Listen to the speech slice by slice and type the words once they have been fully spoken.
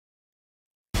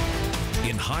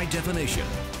in high definition.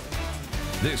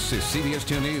 This is CBS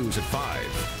 2 News at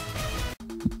 5.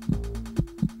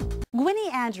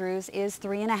 Gwynnie Andrews is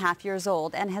 3.5 years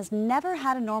old and has never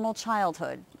had a normal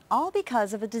childhood, all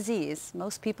because of a disease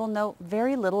most people know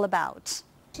very little about.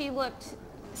 She looked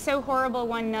so horrible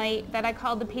one night that I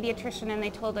called the pediatrician and they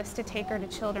told us to take her to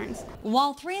Children's.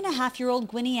 While 3.5-year-old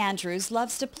Gwynnie Andrews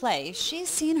loves to play, she's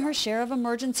seen her share of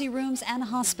emergency rooms and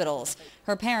hospitals.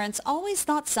 Her parents always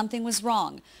thought something was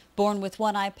wrong. Born with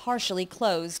one eye partially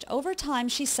closed, over time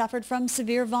she suffered from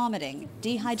severe vomiting,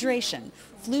 dehydration,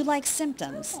 flu-like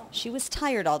symptoms. She was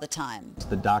tired all the time.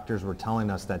 The doctors were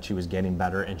telling us that she was getting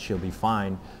better and she'll be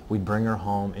fine. We'd bring her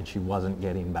home and she wasn't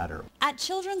getting better. At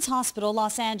Children's Hospital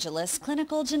Los Angeles,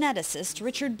 clinical geneticist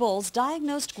Richard Bowles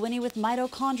diagnosed Gwynnie with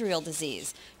mitochondrial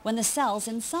disease, when the cells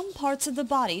in some parts of the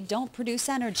body don't produce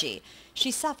energy.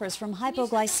 She suffers from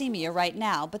hypoglycemia right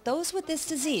now, but those with this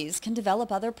disease can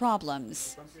develop other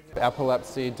problems.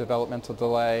 Epilepsy, developmental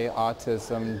delay,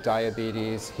 autism,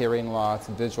 diabetes, hearing loss,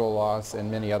 visual loss,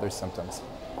 and many other symptoms.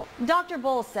 Dr.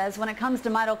 Bowles says when it comes to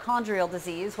mitochondrial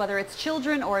disease, whether it's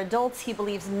children or adults, he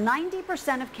believes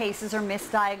 90% of cases are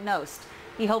misdiagnosed.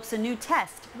 He hopes a new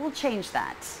test will change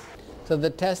that. So the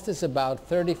test is about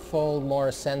 30-fold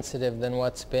more sensitive than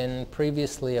what's been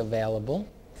previously available.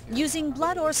 Using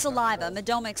blood or saliva,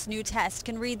 MEDomics' new test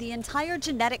can read the entire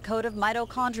genetic code of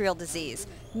mitochondrial disease,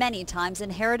 many times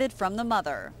inherited from the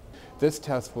mother. This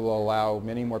test will allow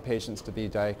many more patients to be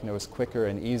diagnosed quicker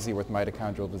and easier with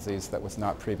mitochondrial disease that was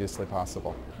not previously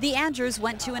possible. The Andrews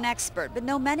went to an expert, but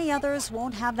know many others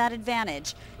won't have that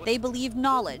advantage. They believe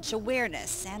knowledge,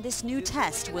 awareness, and this new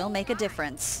test will make a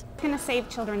difference. It's going to save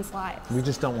children's lives. We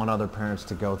just don't want other parents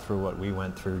to go through what we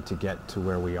went through to get to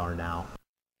where we are now.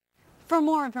 For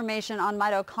more information on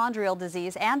mitochondrial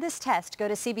disease and this test, go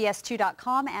to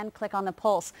CBS2.com and click on the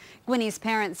pulse. Gwynnie's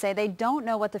parents say they don't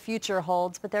know what the future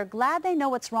holds, but they're glad they know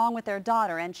what's wrong with their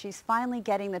daughter, and she's finally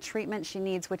getting the treatment she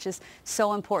needs, which is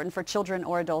so important for children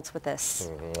or adults with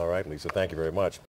this. All right, Lisa, thank you very much.